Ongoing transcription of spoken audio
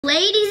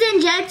Ladies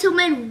and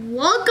gentlemen,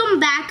 welcome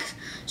back.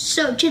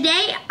 So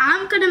today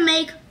I'm gonna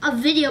make a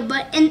video,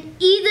 but in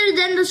either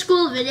than the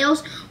school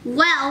videos,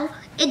 well,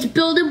 it's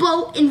build a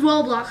boat in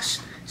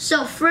Roblox.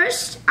 So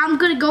first I'm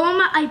gonna go on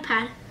my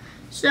iPad.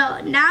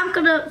 So now I'm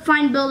gonna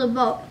find build a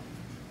boat.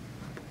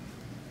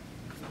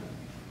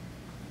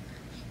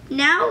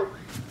 Now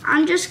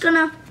I'm just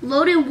gonna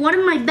load in one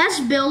of my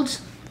best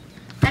builds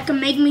that can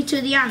make me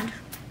to the end.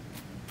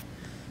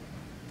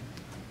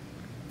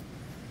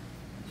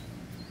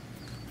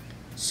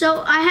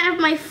 So I have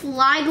my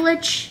fly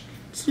glitch.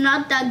 It's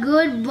not that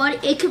good,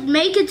 but it could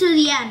make it to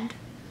the end.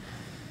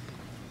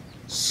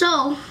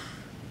 So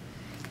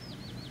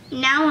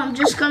now I'm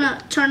just gonna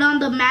turn on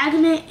the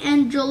magnet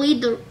and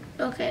delete the,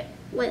 okay,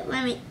 wait,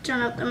 let me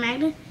turn up the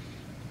magnet.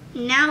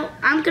 Now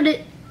I'm gonna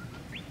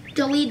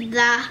delete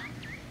that,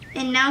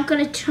 and now I'm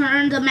gonna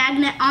turn the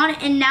magnet on,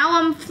 and now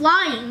I'm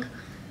flying.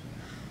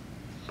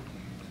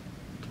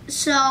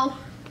 So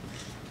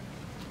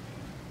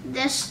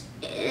this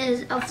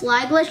is a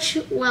fly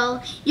glitch.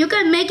 Well, you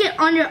can make it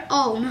on your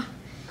own.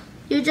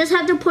 You just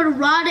have to put a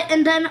rod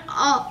and then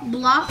a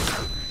block,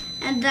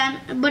 and then,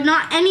 but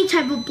not any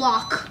type of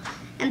block.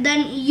 And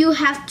then you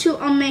have to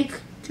make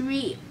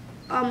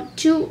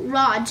two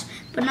rods,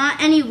 but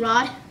not any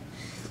rod.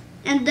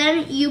 And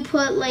then you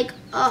put like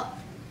a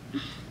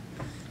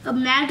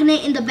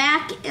magnet in the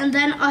back, and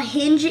then a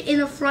hinge in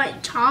the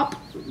front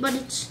top, but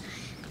it's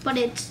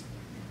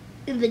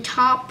in the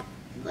top,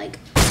 like.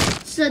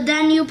 So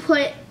then you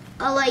put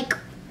like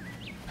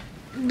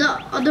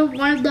the other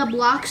one of the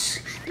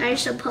blocks that you're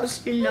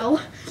supposed to know,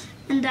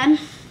 and then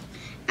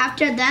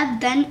after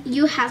that, then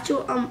you have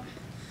to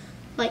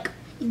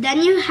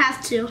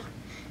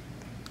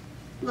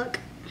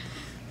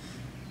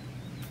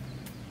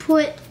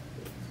put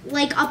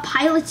like a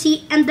pilot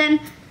seat, and then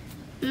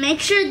make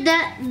sure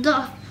that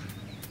the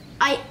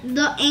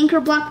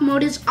anchor block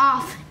mode is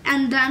off,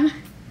 and then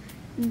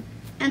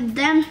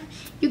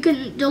you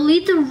can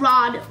delete the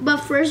rod. But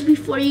first,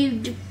 before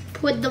you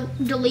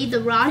delete the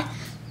rod,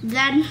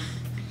 then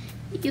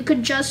you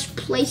could just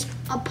place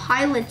a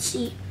pilot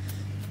seat.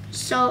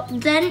 So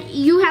then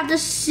you have to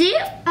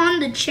sit on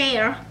the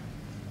chair.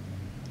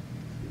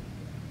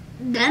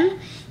 Then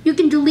you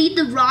can delete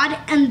the rod,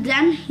 and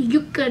then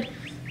you could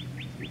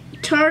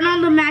turn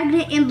on the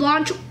magnet and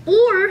launch,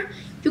 or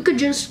you could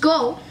just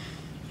go.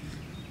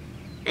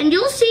 And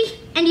you'll see,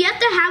 and you have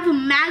to have a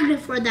magnet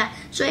for that.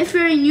 So if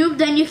you're a noob,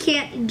 then you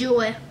can't do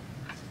it.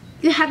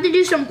 You have to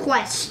do some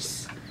quests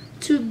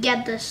to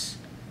get this.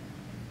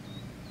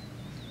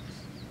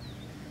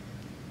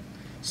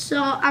 So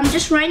I'm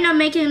just right now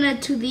making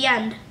it to the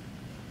end.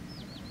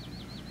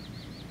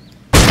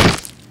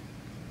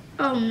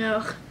 Oh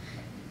no,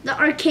 the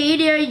arcade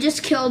area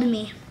just killed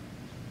me.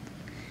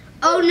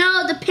 Oh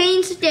no, the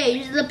paint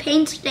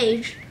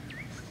stage.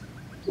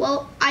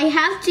 Well, I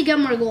have to get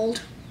more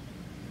gold.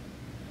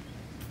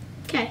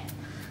 Okay,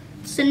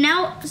 so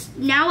now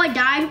I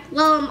died.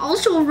 Well, I'm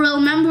also a real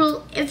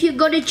member. If you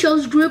go to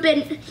Chill's group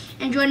and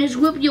join his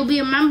group, you'll be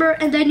a member,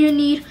 and then you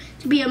need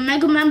to be a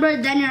mega member,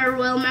 then you're a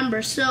royal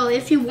member. So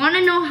if you want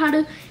to know how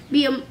to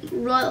be a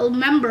royal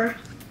member,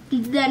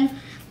 then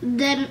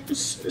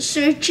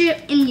search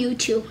it in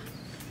YouTube.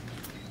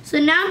 So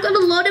now I'm gonna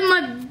load in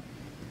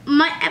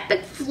my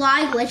epic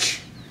fly glitch.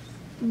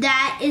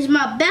 That is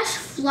my best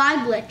fly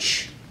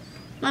glitch.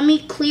 Let me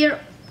clear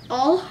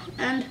all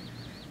and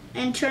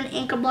turn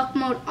anchor block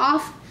mode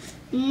off.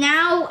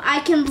 Now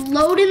I can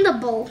load in the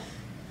boat,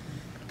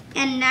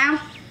 and now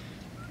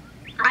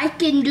I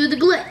can do the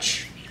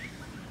glitch.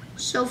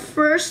 So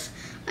first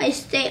I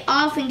stay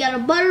off and get a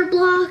butter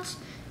block.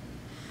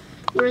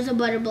 Where's the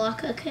butter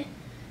block? Okay.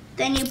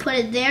 Then you put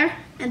it there,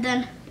 and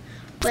then,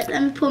 wait,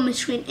 let me put my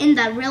screen in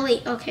that,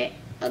 really, okay,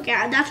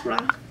 that's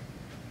wrong.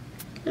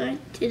 Go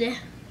to there.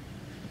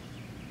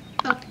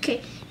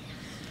 Okay,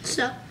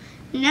 so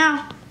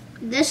now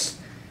this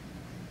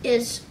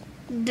is,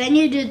 then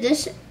you do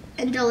this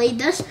and delete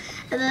this,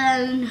 and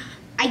then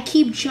I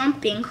keep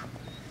jumping,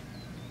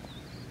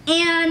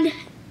 and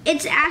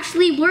it's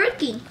actually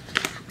working.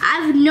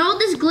 I've known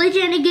this glitch,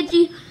 and it gets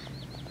you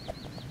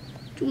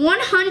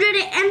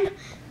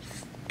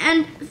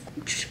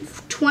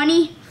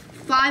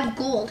 125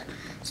 gold.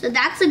 So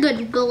that's a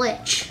good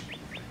glitch.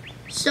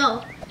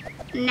 So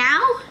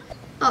now,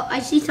 oh, I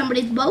see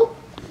somebody's boat.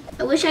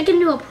 I wish I could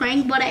do a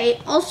prank, but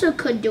I also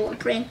could do a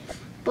prank,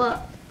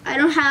 but I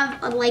don't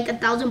have like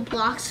 1,000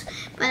 blocks,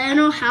 but I don't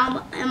know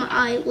how am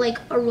I like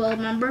a royal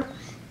member.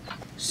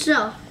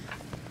 So,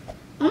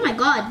 oh my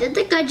god, did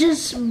the guy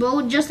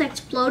boat just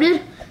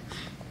exploded?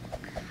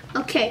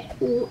 Okay,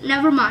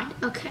 never mind.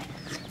 Okay.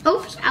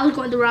 Oops, I was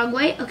going the wrong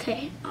way.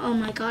 Okay. Oh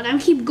my god, I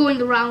keep going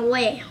the wrong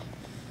way.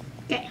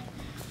 Okay.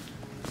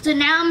 So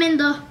now I'm in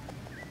the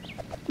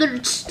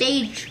third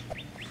stage.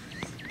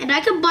 And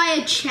I could buy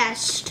a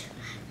chest,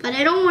 but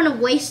I don't want to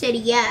waste it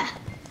yet.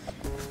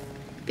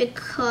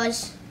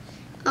 Because,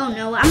 oh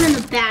no, I'm in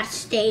the bad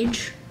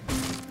stage.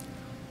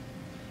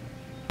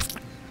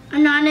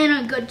 I'm not in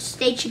a good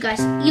stage, you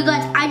guys.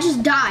 I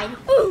just died.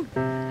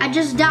 I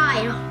just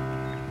died.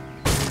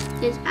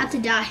 I have to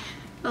die.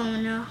 Oh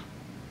no.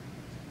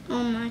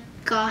 Oh my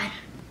god.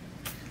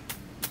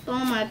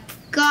 Oh my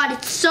god,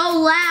 it's so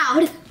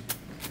loud.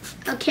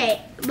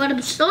 Okay, but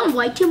I'm still in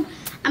white team.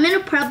 I'm in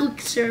a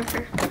public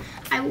server.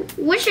 I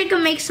wish I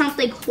could make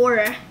something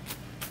horror.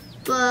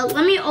 But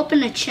let me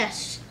open a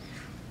chest.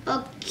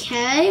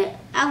 Okay,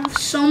 I have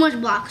so much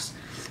blocks.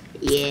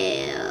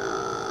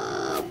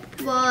 Yeah,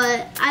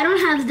 but I don't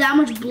have that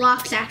much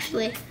blocks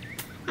actually.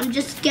 I'm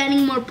just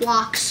getting more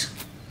blocks.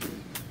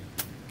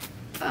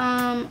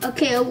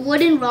 Okay, a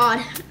wooden rod.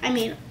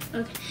 Okay,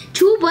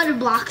 2 butter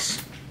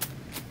blocks.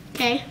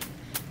 Okay.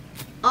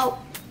 Oh,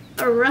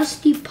 a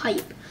rusty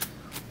pipe.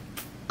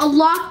 A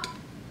locked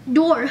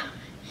door.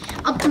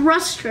 A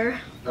thruster.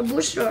 A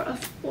booster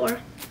of 4.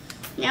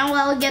 Now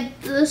I'll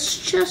get this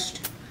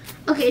chest.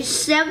 Okay,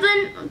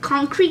 7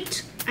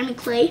 concrete.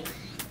 Clay.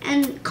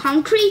 And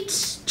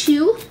concrete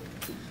 2.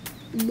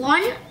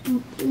 1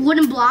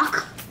 wooden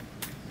block.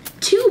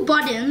 2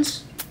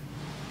 buttons.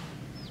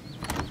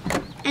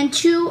 And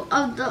 2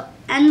 of the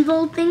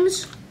anvil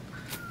things.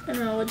 I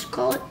don't know what to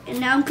call it. And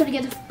now I'm gonna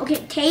get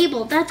okay,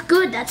 table. That's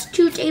good. That's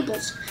 2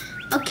 tables.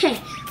 Okay,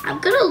 I'm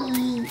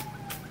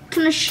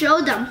gonna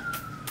show them.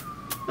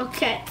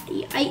 Okay,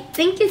 I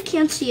think you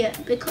can't see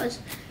it because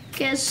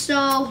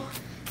so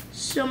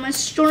my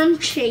storm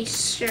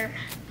chaser.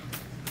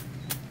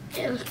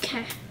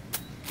 Okay,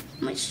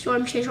 my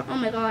storm chaser. Oh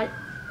my god,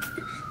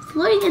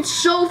 floating it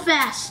so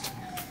fast.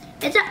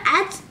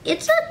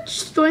 It's a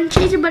storm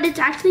chaser, but it's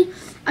actually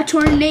a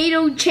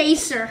tornado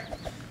chaser.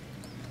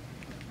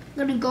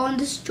 I'm gonna go in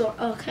this door.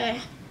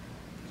 Okay.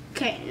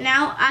 Okay,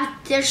 now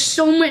there's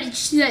so many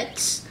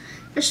seats.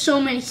 There's so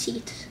many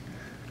seats.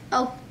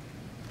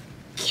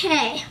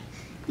 Okay.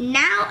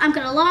 Now I'm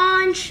gonna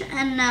launch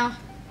and now.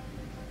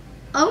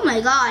 Oh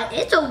my god,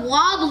 it's a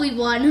wobbly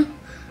one.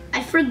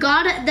 I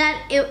forgot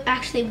that it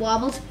actually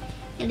wobbles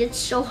and it's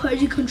so hard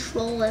to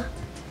control it.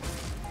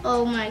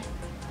 Oh my.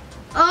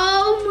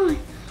 Oh my.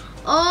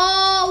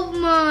 Oh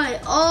my.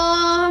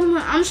 Oh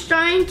my. I'm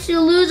starting to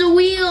lose the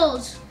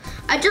wheels.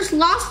 I just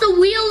lost the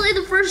wheel in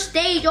the first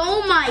stage.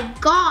 Oh my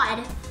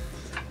god.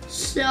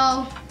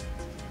 So,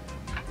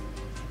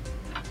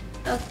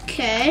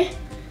 okay.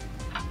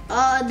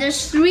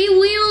 There's 3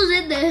 wheels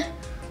in there.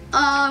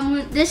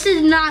 This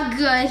is not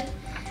good.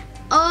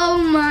 Oh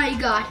my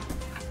god.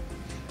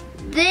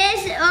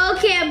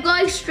 Okay, I'm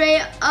going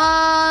straight.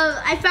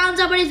 I found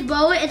somebody's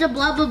boat. It's a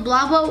blah blah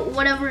blah boat,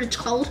 whatever it's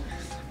called.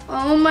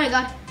 Oh my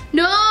god.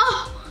 No,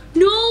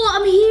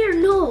 I'm here.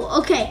 No,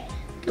 okay.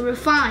 Okay, we're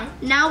fine.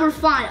 Now we're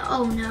fine.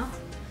 Oh no.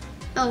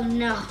 Oh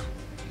no.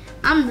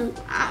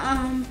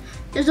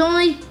 There's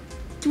only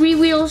 3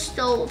 wheels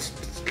still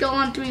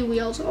on 3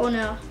 wheels. Oh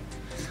no.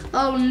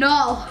 Oh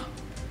no.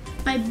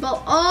 My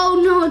boat. Oh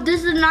no,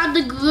 this is not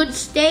the good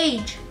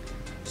stage.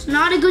 It's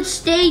not a good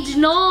stage,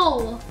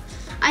 no.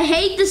 I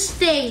hate this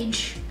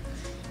stage.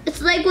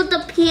 It's like with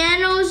the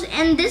pianos,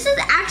 and this is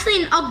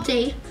actually an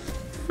update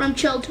from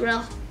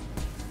Chiltrell.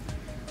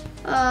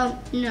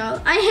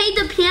 No, I hate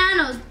the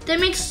pianos. They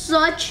make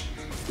such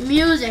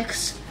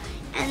musics,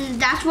 and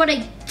that's what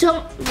I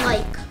don't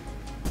like.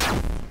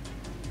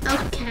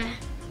 Okay.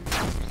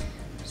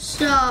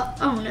 So,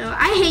 oh no,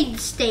 I hate the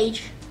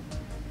stage.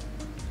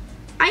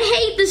 I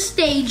hate the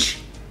stage.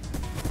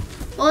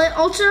 Well, it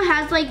also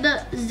has like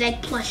the Z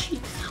plushie.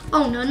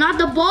 Oh no, not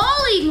the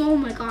bowling. Oh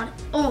my god.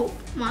 Oh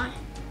my.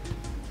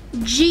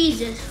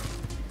 Jesus.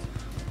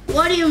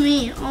 What do you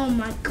mean? Oh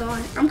my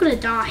god. I'm gonna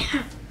die.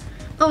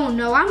 Oh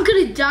no, I'm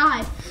gonna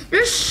die.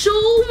 There's so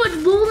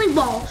much bowling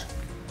balls.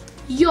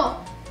 Yo,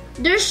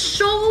 there's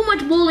so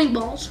much bowling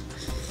balls.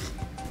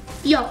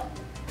 Yo,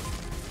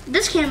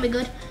 this can't be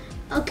good.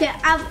 Okay,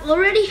 I've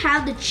already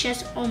have the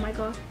chest. Oh my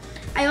god.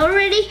 I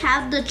already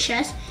have the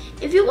chest.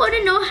 If you want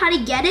to know how to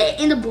get it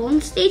in the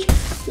bowling stage,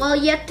 well,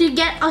 you have to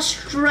get a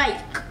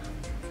strike.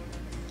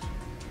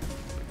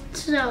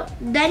 So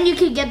then you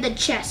can get the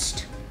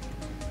chest.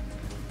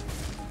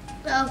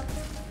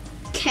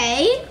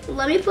 Okay,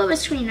 let me put my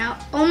screen out.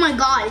 Oh my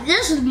god,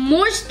 there's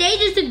more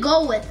stages to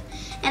go with.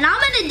 And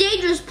I'm in a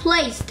dangerous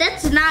place.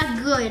 That's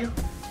not good.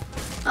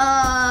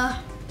 I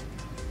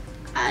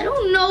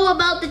don't know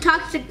about the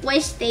toxic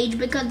waste stage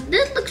because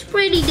this looks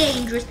pretty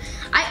dangerous.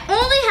 I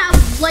only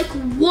have like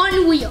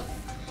 1 wheel.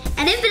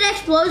 And if it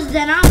explodes,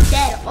 then I'm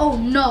dead. Oh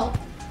no.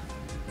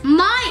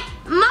 My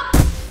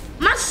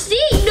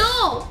seat,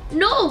 no,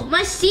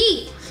 my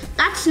seat.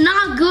 That's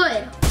not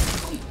good.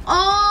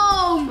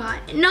 Oh my,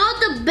 not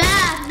the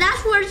back.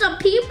 That's where some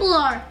people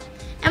are.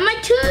 And my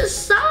 2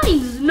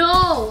 signs,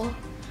 no.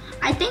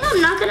 I think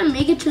I'm not gonna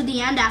make it to the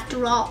end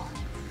after all.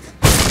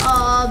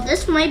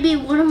 This might be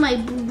one of my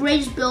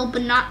greatest builds,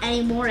 but not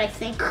anymore, I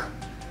think.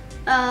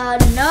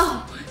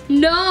 No.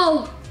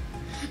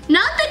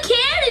 Not the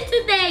cannon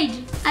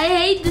stage. I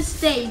hate this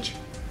stage.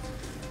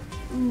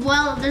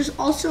 Well, there's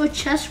also a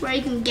chest where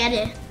you can get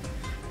it.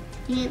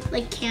 You need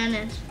like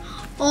cannons.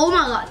 Oh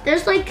my god,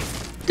 there's like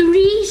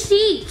 3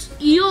 seats.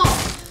 Yo,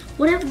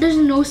 what if there's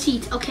no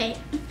seats? Okay.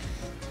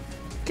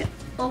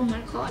 Oh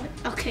my god.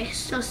 Okay,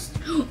 so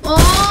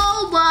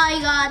oh my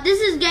god, this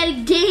is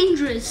getting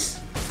dangerous.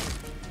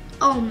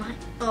 Oh my.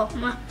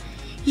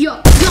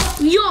 Yo,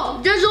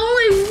 there's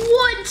only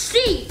one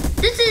seat.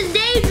 This is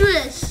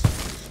dangerous.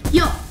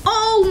 Yo,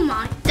 oh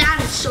my,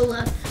 that is so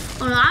loud.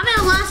 Oh no, I'm in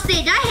the last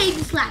stage. I hate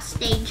this last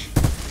stage.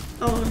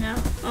 Oh no.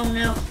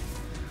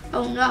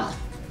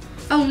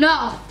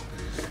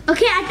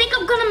 Okay, I think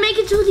I'm gonna make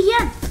it to the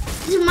end.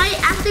 This might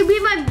actually be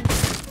my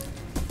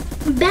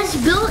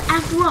best build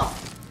after all.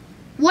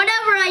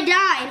 Whatever, I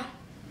died.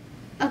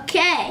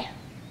 Okay.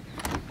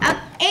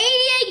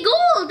 88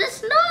 gold,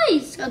 that's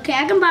nice. Okay,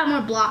 I can buy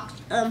more blocks.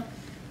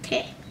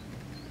 Okay.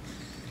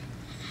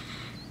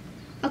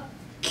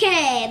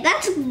 Okay,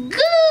 that's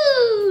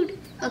good.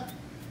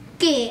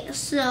 Okay,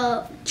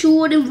 so 2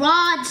 wooden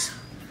rods,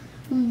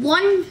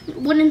 1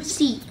 wooden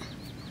seat,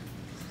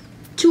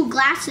 2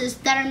 glasses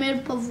that are made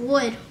up of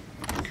wood,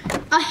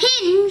 a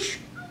hinge,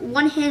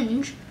 1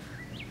 hinge.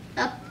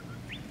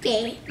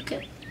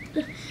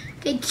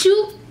 Okay,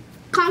 2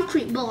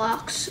 concrete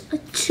blocks,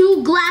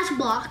 2 glass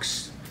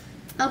blocks.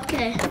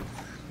 Okay,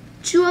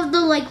 2 of the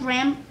like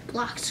ramp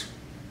blocks.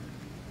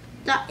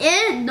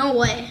 No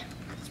way,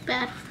 it's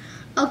bad.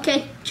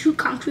 Okay, 2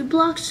 concrete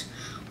blocks,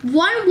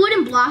 1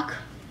 wooden block,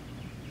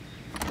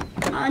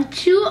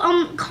 2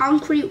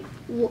 concrete.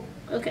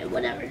 Okay,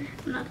 whatever.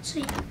 I'm not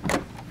saying.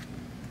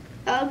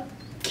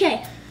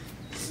 Okay,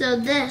 so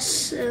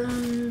this.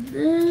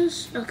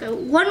 Okay,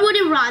 1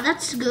 wooden rod.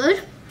 That's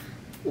good.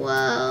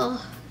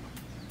 Well,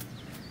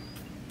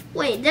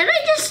 wait, did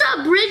I just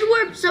saw bridge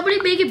worm?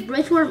 Somebody making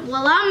bridge worm?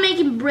 Well, I'm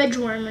making bridge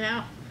worm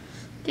now.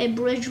 Okay,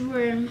 bridge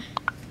worm.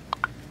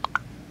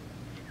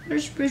 What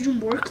does bridge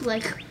worm work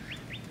like?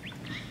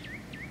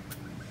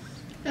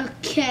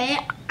 Okay,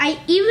 I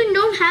even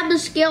don't have the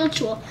scale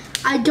tool.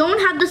 I don't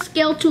have the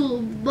scale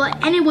tool,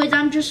 but anyways,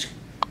 I'm just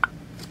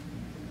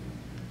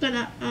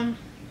gonna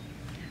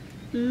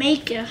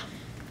make it.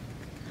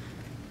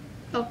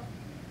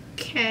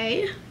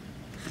 Okay.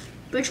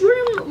 Bridge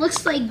worm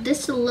looks like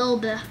this a little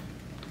bit.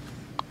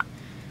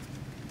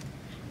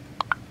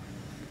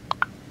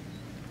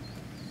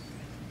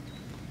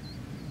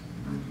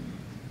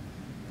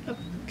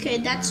 Okay,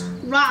 that's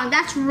wrong.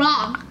 That's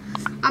wrong.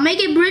 I'm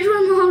making bridge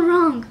worm all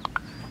wrong.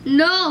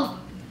 No.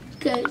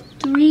 Okay,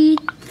 3,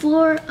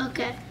 4.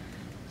 Okay,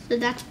 so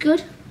that's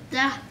good.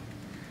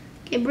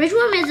 Okay, bridge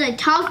worm is a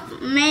tough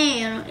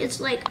man.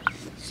 It's like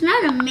it's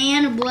not a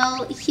man.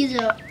 Well, he's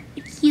a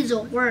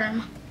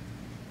worm.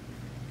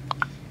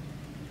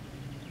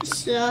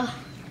 So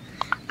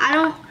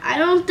I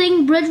don't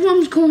think bridge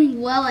worm's going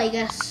well. I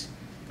guess.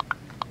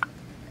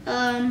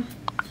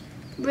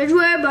 Bridge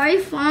worm, are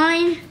you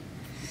fine?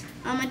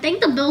 I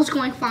think the build's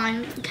going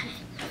fine. Okay.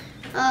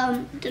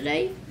 Did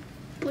I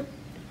put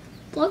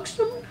blocks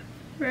somewhere?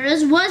 Where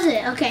was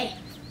it? Okay.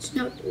 It's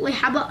no. Wait,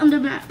 how about under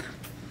map?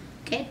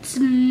 Okay, it's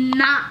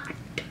not.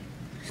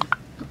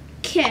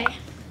 Okay.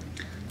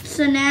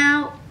 So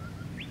now,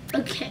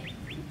 okay.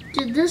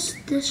 Did this,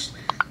 this,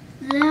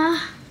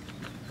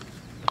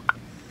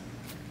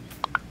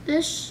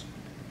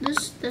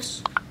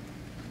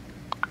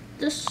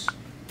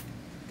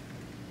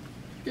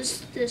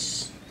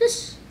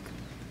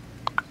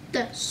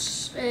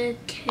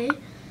 okay,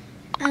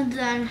 and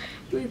then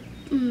we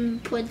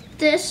put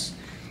this,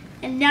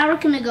 and now we're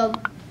gonna go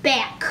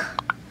back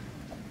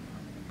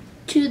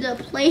to the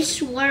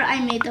place where I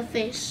made the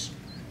face.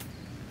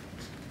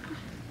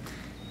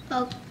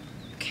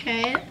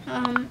 Okay,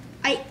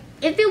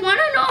 if you want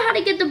to know how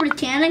to get the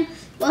Britannic,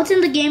 well, it's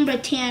in the game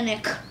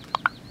Britannic.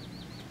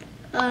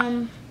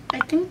 I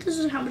think this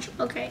is how much.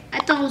 Okay, I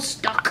thought it was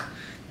stuck.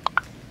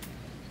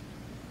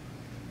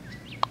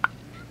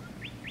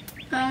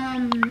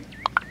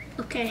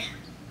 Okay.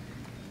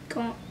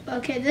 Go.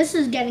 Okay, this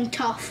is getting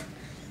tough.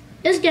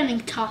 It's getting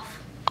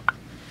tough.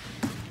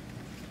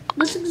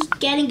 This is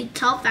getting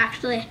tough,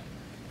 actually.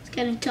 It's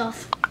getting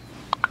tough.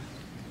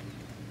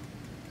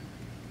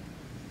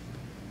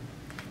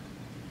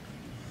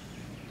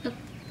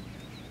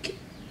 Okay.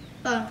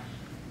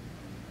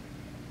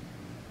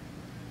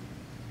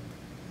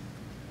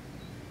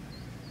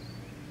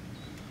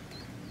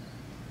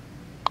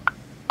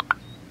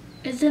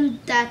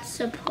 Isn't that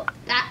supposed?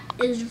 That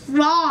is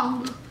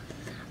wrong.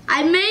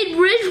 I made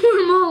bridge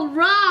worm all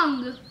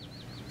wrong.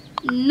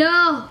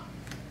 No.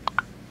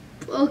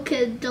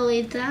 Okay,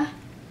 delete that.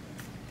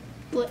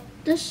 But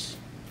this.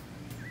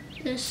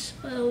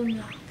 Oh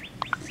no.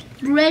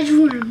 Bridge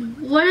worm,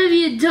 what have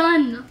you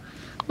done?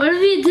 What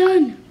have you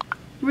done?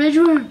 Bridge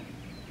worm,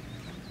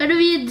 what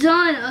have you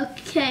done?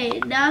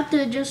 Okay, now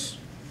to just.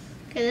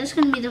 Okay, that's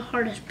gonna be the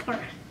hardest part.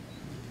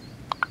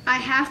 I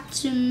have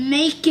to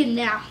make it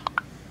now.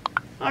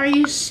 Are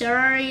you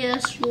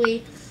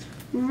seriously?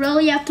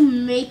 Really have to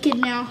make it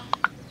now?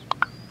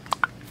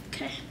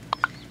 Okay.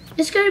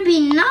 It's gonna be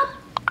not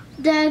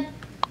that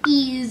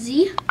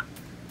easy.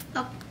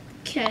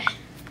 Okay.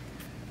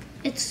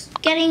 It's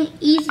getting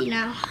easy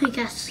now, I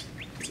guess.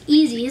 It's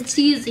easy.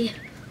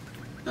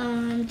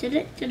 Did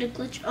it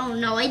glitch? Oh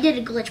no, I did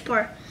a glitch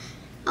part.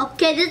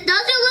 Okay, this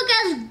doesn't look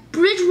as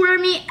bridge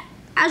wormy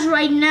as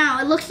right now,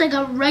 it looks like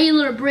a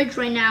regular bridge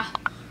right now.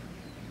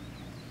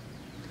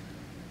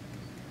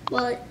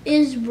 Well, it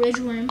is bridge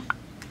worm.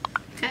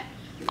 Okay.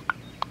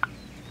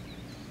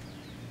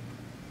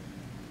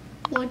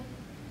 What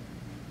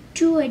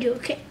do I do?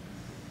 Okay.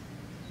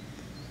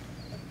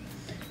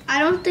 I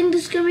don't think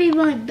this is gonna be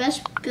my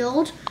best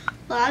build,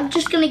 but I'm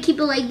just gonna keep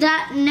it like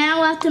that.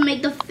 Now I have to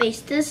make the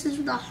face. This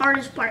is the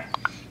hardest part.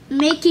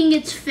 Making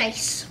its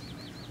face.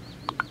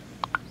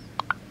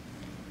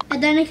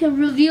 And then it can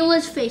reveal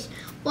its face.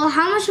 Well,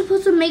 how am I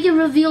supposed to make it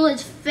reveal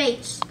its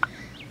face?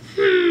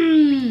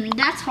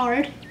 That's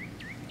hard.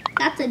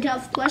 That's a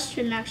tough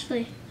question,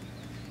 actually.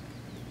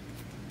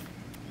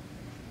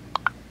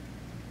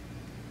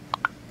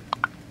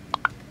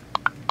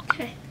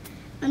 Okay,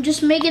 I'm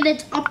just making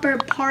its upper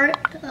part.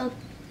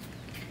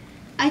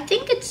 I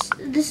think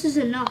this is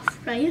enough,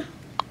 right?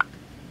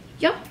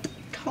 Yep,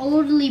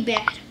 totally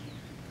bad.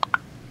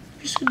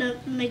 Just gonna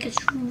make its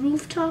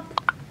rooftop.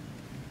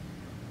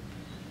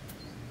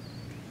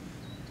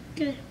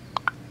 Good.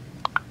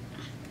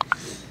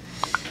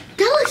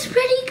 That looks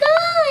pretty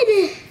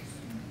good.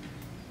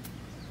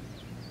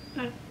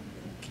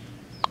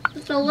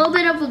 It's a little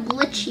bit of a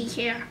glitchy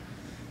here.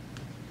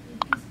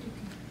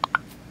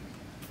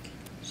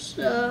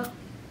 So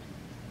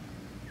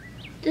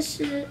this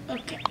is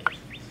okay.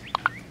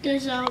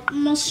 There's a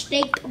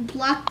mistake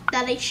block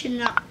that I should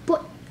not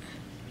put.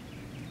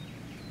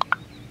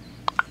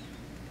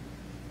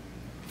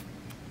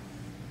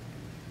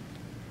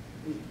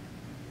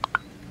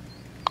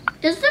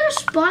 Is there a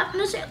spot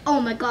missing?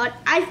 Oh my god,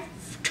 I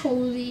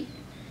totally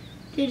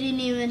didn't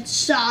even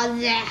saw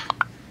that.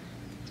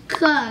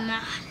 Come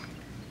on.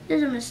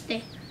 There's a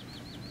mistake.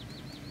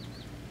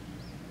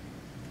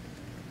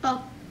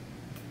 Oh,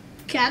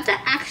 can I have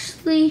to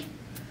actually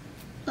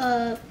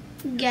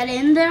get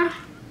in there?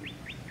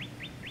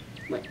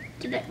 Wait,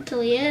 did I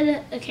delete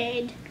it?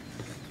 Okay.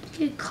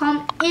 Okay,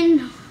 come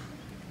in.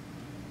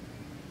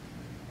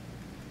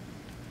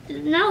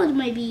 Now it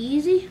might be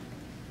easy.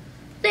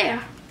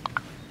 There.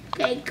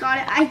 Okay, got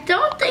it. I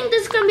don't think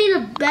this is gonna be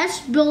the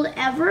best build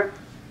ever.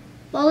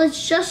 Well,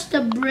 it's just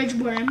a bridge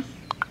worm.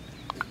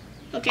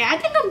 Okay, I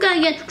think I'm gonna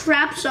get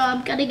trapped, so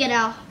I'm gonna get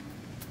out.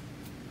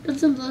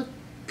 Doesn't look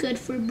good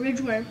for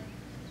bridge worm.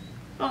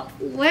 Oh,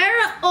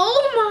 where?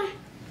 Oh my!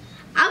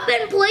 I've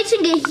been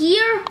placing it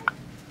here.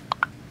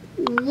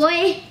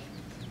 Wait.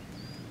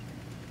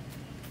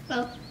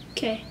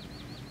 Okay,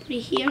 put it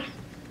here.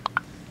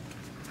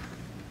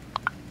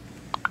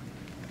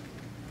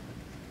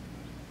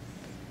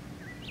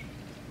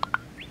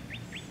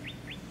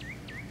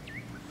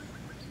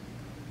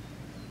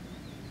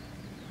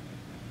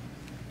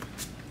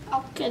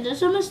 Okay,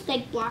 there's a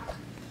mistake block.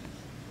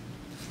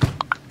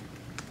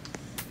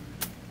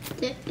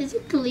 Is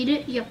it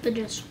deleted? Yep, it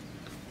is.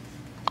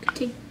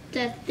 Take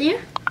that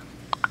there.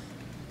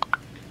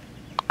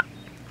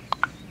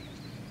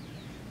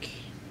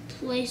 Okay,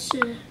 place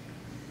it.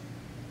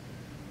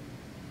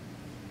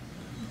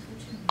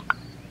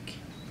 Okay,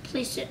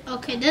 place it.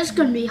 Okay, this is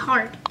gonna be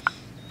hard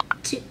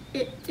to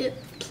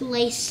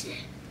place it.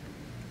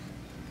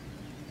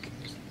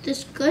 Is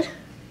this good?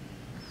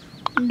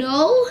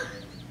 No.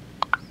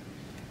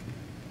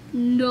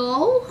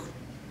 No.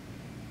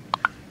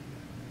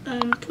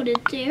 Put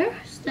it there.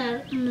 Is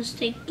that a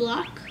mistake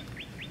block?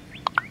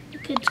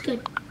 Okay, it's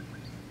good.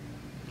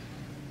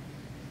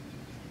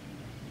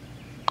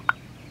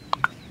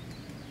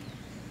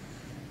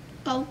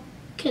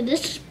 Okay,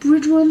 this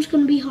bridge worm's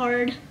gonna be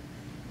hard.